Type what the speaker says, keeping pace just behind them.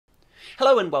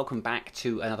Hello and welcome back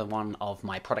to another one of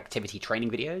my productivity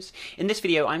training videos. In this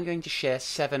video I'm going to share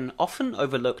 7 often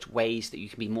overlooked ways that you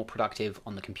can be more productive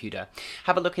on the computer.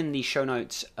 Have a look in the show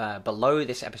notes below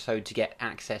this episode to get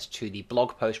access to the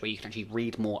blog post where you can actually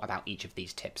read more about each of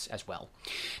these tips as well.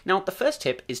 Now the first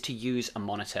tip is to use a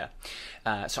monitor.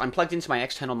 So I'm plugged into my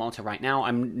external monitor right now.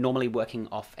 I'm normally working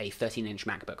off a 13-inch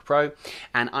MacBook Pro,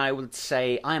 and I would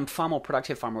say I am far more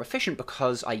productive, far more efficient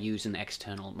because I use an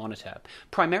external monitor.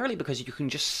 Primarily because you can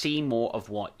just see more of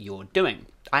what you're doing.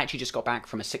 I actually just got back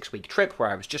from a 6-week trip where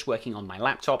I was just working on my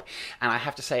laptop, and I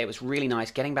have to say it was really nice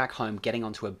getting back home, getting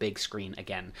onto a big screen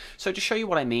again. So to show you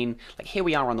what I mean, like here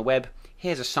we are on the web.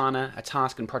 Here's Asana, a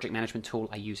task and project management tool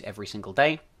I use every single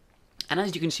day. And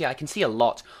as you can see, I can see a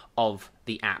lot of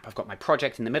the app. I've got my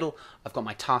project in the middle, I've got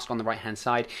my task on the right-hand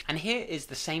side, and here is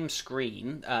the same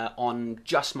screen on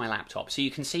just my laptop. So you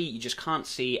can see, you just can't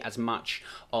see as much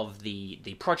of the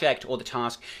project or the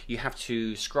task. You have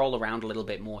to scroll around a little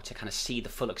bit more to kind of see the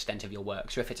full extent of your work.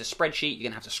 So if it's a spreadsheet, you're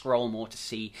gonna have to scroll more to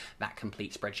see that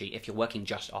complete spreadsheet if you're working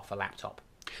just off a laptop.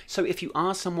 So if you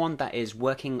are someone that is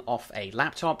working off a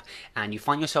laptop and you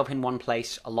find yourself in one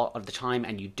place a lot of the time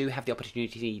and you do have the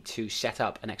opportunity to set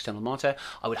up an external monitor,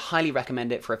 I would highly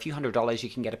recommend it. For a few $100s you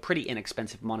can get a pretty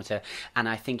inexpensive monitor, and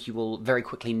I think you will very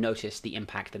quickly notice the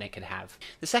impact that it could have.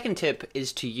 The second tip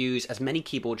is to use as many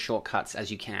keyboard shortcuts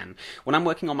as you can. When I'm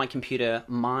working on my computer,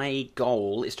 my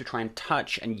goal is to try and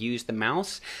touch and use the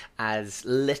mouse as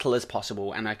little as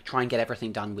possible, and I try and get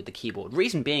everything done with the keyboard.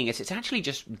 Reason being is it's actually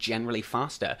just generally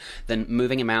faster than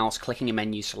moving a mouse, clicking a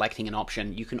menu, selecting an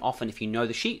option. You can often, if you know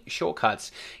the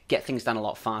shortcuts, get things done a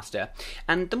lot faster.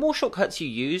 And the more shortcuts you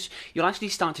use, you'll actually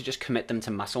start to just commit them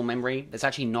to muscle memory. There's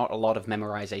actually not a lot of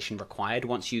memorization required.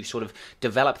 Once you sort of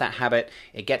develop that habit,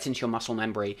 it gets into your muscle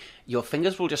memory, your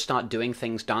fingers will just start doing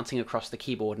things, dancing across the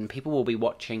keyboard, and people will be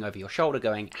watching over your shoulder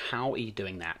going, how are you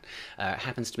doing that? It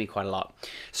happens to me quite a lot.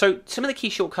 So some of the key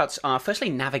shortcuts are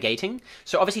firstly navigating.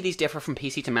 So obviously these differ from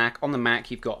PC to Mac. On the Mac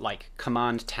you've got like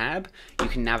Command Tab. You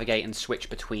can navigate and switch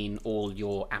between all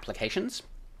your applications.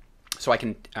 So I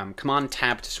can Command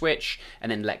Tab to switch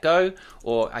and then let go,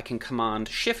 or I can Command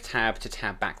Shift Tab to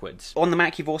tab backwards. On the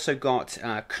Mac you've also got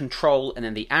Control and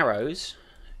then the arrows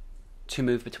to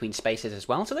move between spaces as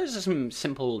well. So those are some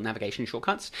simple navigation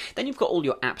shortcuts. Then you've got all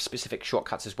your app specific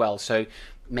shortcuts as well. So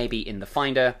maybe in the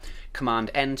Finder, Command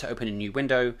N to open a new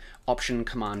window, Option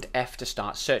Command F to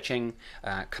start searching,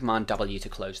 Command W to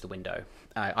close the window.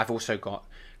 I've also got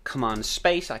Command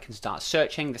Space, I can start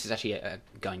searching. This is actually,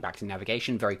 going back to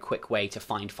navigation, very quick way to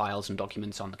find files and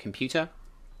documents on the computer.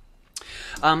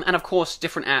 And of course,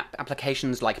 different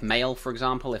applications like Mail, for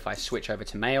example. If I switch over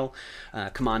to Mail,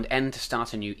 Command N to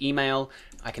start a new email,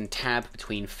 I can tab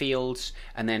between fields,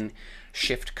 and then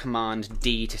Shift Command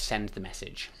D to send the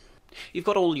message. You've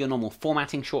got all your normal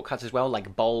formatting shortcuts as well,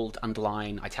 like bold,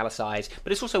 underline, italicize,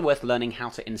 but it's also worth learning how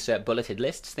to insert bulleted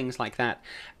lists, things like that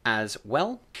as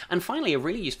well. And finally, a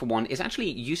really useful one is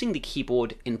actually using the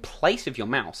keyboard in place of your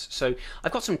mouse. So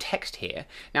I've got some text here.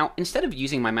 Now, instead of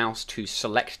using my mouse to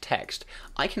select text,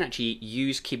 I can actually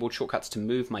use keyboard shortcuts to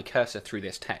move my cursor through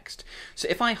this text. So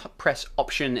if I press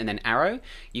Option and then arrow,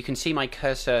 you can see my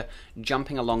cursor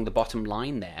jumping along the bottom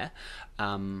line there.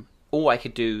 Or I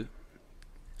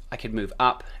could move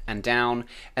up and down,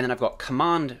 and then I've got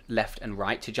Command left and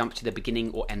right to jump to the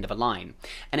beginning or end of a line.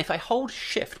 And if I hold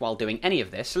Shift while doing any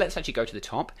of this, so let's actually go to the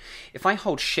top. If I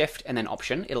hold Shift and then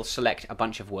Option, it'll select a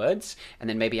bunch of words, and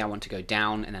then maybe I want to go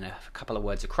down and then a couple of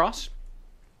words across.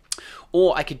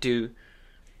 Or I could do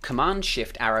Command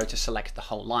Shift arrow to select the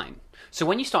whole line. So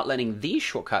when you start learning these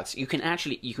shortcuts, you can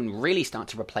really start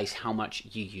to replace how much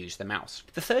you use the mouse.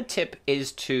 The third tip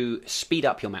is to speed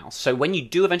up your mouse. So when you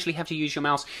do eventually have to use your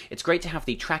mouse, it's great to have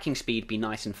the tracking speed be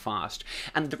nice and fast.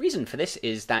 And the reason for this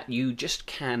is that you just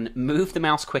can move the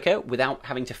mouse quicker without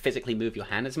having to physically move your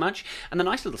hand as much. And the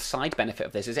nice little side benefit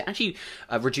of this is it actually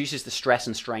reduces the stress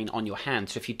and strain on your hand.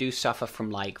 So if you do suffer from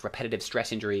like repetitive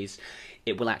stress injuries,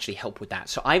 it will actually help with that.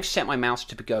 So I've set my mouse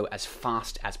to go as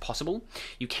fast as possible.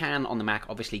 You can, on the Mac,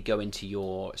 obviously go into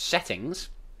your settings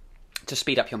to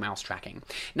speed up your mouse tracking.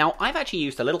 Now, I've actually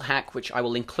used a little hack, which I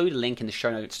will include a link in the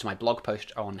show notes to my blog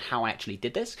post on how I actually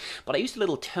did this, but I used a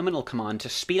little terminal command to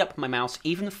speed up my mouse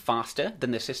even faster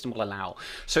than the system will allow.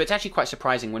 So it's actually quite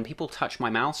surprising. When people touch my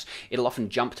mouse, it'll often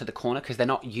jump to the corner because they're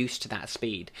not used to that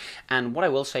speed. And what I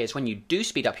will say is when you do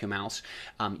speed up your mouse,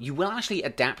 you will actually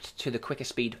adapt to the quicker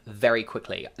speed very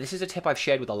quickly. This is a tip I've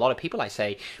shared with a lot of people. I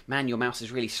say, man, your mouse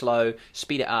is really slow,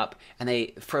 speed it up,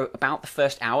 and for about the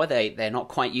first hour, they're not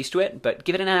quite used to it. it, but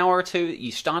give it an hour or two,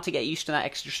 you start to get used to that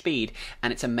extra speed,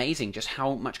 and it's amazing just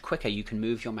how much quicker you can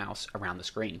move your mouse around the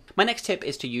screen. My next tip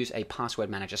is to use a password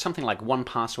manager, something like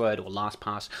 1Password or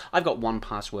LastPass. I've got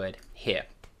 1Password here.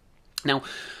 Now,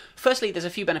 firstly, there's a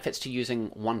few benefits to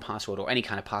using 1Password or any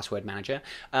kind of password manager.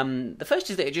 The first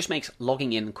is that it just makes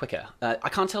logging in quicker. I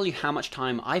can't tell you how much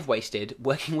time I've wasted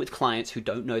working with clients who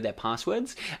don't know their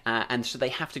passwords, and so they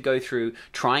have to go through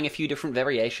trying a few different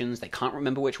variations. They can't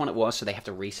remember which one it was, so they have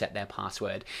to reset their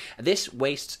password. This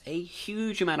wastes a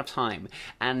huge amount of time,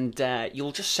 and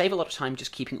you'll just save a lot of time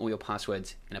just keeping all your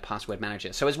passwords in a password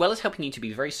manager. So as well as helping you to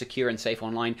be very secure and safe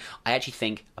online, I actually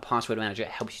think a password manager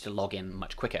helps you to log in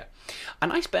much quicker. A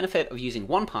nice benefit of using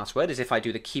 1Password is if I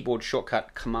do the keyboard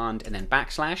shortcut Command and then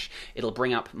 /, it'll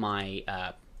bring up my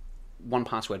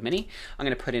 1Password mini. I'm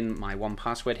going to put in my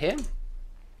 1Password here.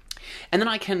 And then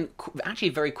I can actually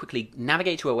very quickly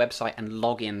navigate to a website and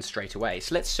log in straight away.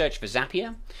 So let's search for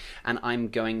Zapier, and I'm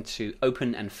going to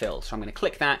open and fill. So I'm going to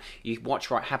click that. You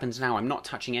watch what happens now. I'm not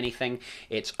touching anything.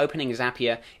 It's opening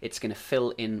Zapier. It's going to fill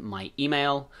in my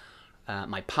email,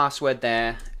 my password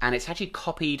there, and it's actually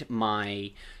copied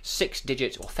my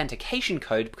 6-digit authentication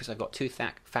code because I've got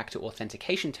two-factor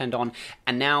authentication turned on,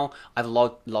 and now I've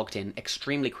logged in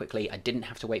extremely quickly. I didn't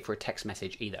have to wait for a text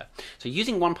message either. So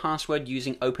using 1Password,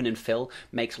 using open and fill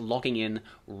makes logging in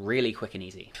really quick and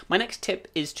easy. My next tip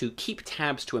is to keep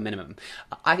tabs to a minimum.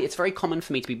 It's very common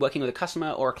for me to be working with a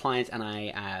customer or a client, and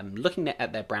I am looking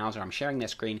at their browser, I'm sharing their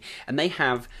screen, and they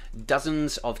have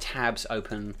dozens of tabs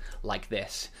open like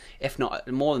this, if not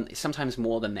more, sometimes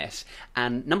more than this.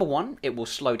 And number one, it will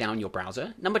slow down your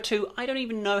browser. Number two, I don't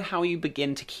even know how you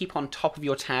begin to keep on top of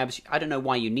your tabs. I don't know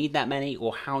why you need that many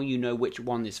or how you know which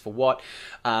one is for what.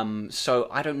 So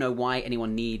I don't know why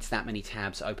anyone needs that many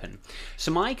tabs open.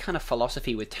 So my kind of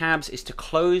philosophy with tabs is to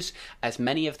close as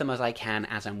many of them as I can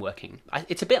as I'm working.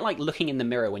 It's a bit like looking in the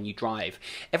mirror when you drive.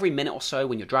 Every minute or so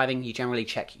when you're driving, you generally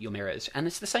check your mirrors. And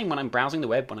it's the same when I'm browsing the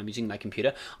web, when I'm using my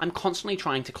computer. I'm constantly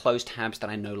trying to close tabs that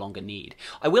I no longer need.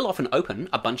 I will often open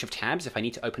a bunch of tabs if I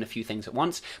need to open a few things at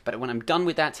once, but when I'm done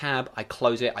with that tab, I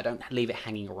close it. I don't leave it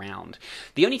hanging around.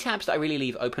 The only tabs that I really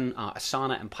leave open are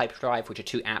Asana and Pipedrive, which are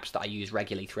two apps that I use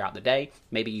regularly throughout the day.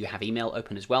 Maybe you have email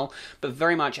open as well, but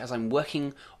very much as I'm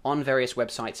working on various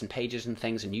websites and pages and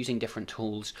things and using different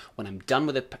tools, when I'm done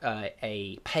with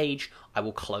a page, I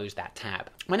will close that tab.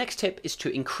 My next tip is to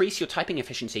increase your typing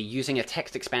efficiency using a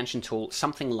text expansion tool,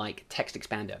 something like Text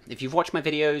Expander. If you've watched my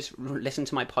videos, listened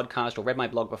to my podcast, or read my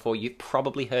blog before, you've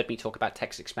probably heard me talk about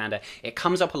Text Expander. It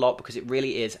comes up a lot because it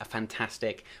really is a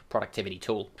fantastic productivity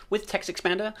tool. With Text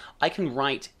Expander, I can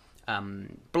write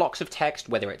blocks of text,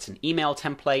 whether it's an email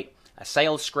template, a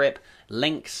sales script,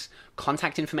 links,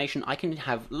 contact information. I can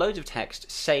have loads of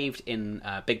text saved in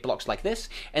big blocks like this,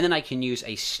 and then I can use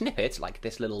a snippet, like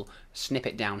this little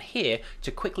snippet down here,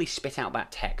 to quickly spit out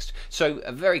that text. So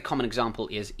a very common example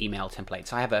is email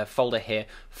templates. I have a folder here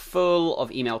full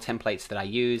of email templates that I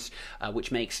use,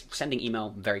 which makes sending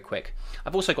email very quick.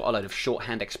 I've also got a load of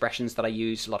shorthand expressions that I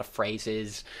use, a lot of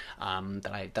phrases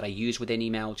that I use within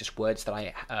email, just words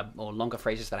that or longer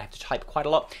phrases that I have to type quite a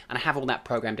lot, and I have all that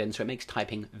programmed in, so it makes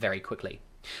typing very quickly.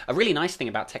 A really nice thing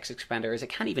about Text Expander is it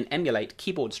can even emulate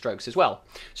keyboard strokes as well.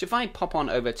 So if I pop on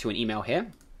over to an email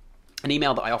here, an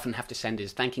email that I often have to send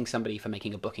is thanking somebody for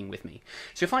making a booking with me.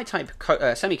 So if I type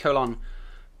semicolon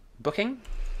booking,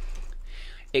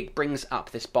 it brings up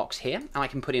this box here, and I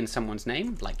can put in someone's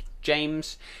name, like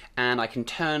James, and I can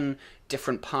turn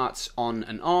different parts on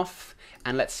and off,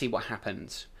 and let's see what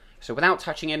happens. So without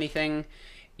touching anything,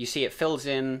 you see it fills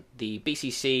in the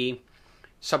BCC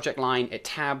subject line, it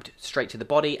tabbed straight to the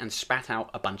body and spat out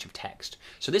a bunch of text.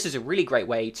 So this is a really great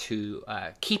way to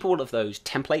keep all of those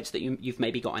templates that you've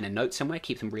maybe got in a note somewhere,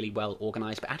 keep them really well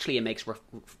organized, but actually it makes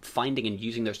finding and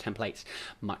using those templates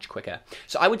much quicker.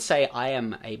 So I would say I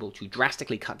am able to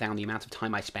drastically cut down the amount of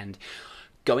time I spend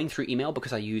going through email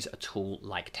because I use a tool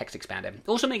like Text Expander. It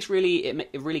also makes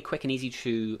it really quick and easy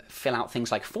to fill out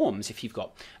things like forms. If you've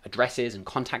got addresses and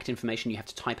contact information you have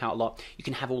to type out a lot, you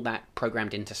can have all that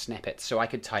programmed into snippets. So I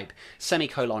could type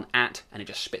semicolon @ and it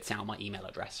just spits out my email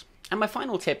address. And my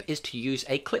final tip is to use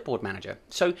a Clipboard Manager.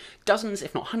 So dozens,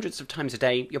 if not hundreds of times a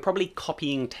day, you're probably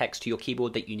copying text to your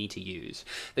keyboard that you need to use.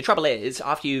 The trouble is,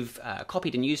 after you've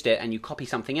copied and used it and you copy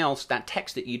something else, that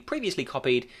text that you'd previously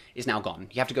copied is now gone.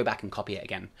 You have to go back and copy it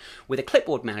again. With a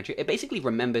Clipboard Manager, it basically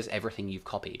remembers everything you've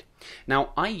copied.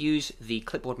 Now, I use the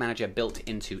Clipboard Manager built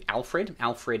into Alfred.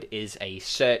 Alfred is a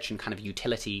search and kind of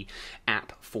utility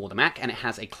app for the Mac, and it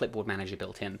has a Clipboard Manager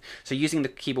built in. So using the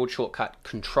keyboard shortcut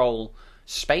Control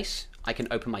space, I can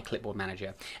open my Clipboard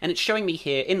Manager, and it's showing me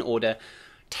here in order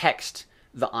text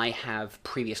that I have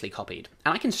previously copied.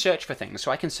 And I can search for things.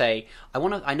 So I can say,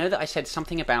 I know that I said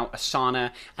something about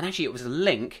Asana, and actually it was a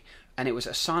link, and it was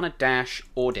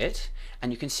Asana-audit,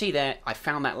 and you can see there I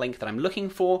found that link that I'm looking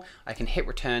for. I can hit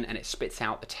return and it spits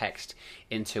out the text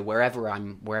into wherever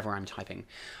I'm typing.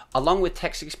 Along with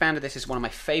Text Expander, this is one of my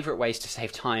favorite ways to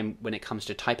save time when it comes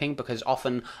to typing, because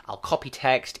often I'll copy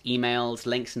text, emails,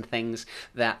 links and things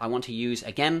that I want to use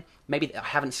again. Maybe I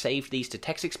haven't saved these to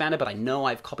Text Expander, but I know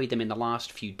I've copied them in the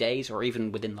last few days or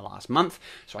even within the last month.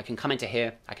 So I can come into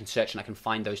here, I can search, and I can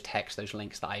find those texts, those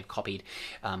links that I've copied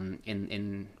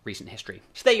in recent history.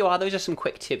 So there you are. Those are some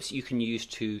quick tips you can use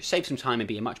to save some time and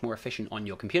be much more efficient on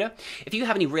your computer. If you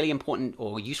have any really important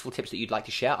or useful tips that you'd like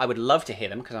to share, I would love to hear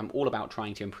them, because I'm all about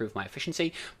trying to improve my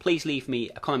efficiency. Please leave me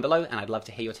a comment below and I'd love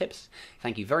to hear your tips.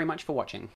 Thank you very much for watching.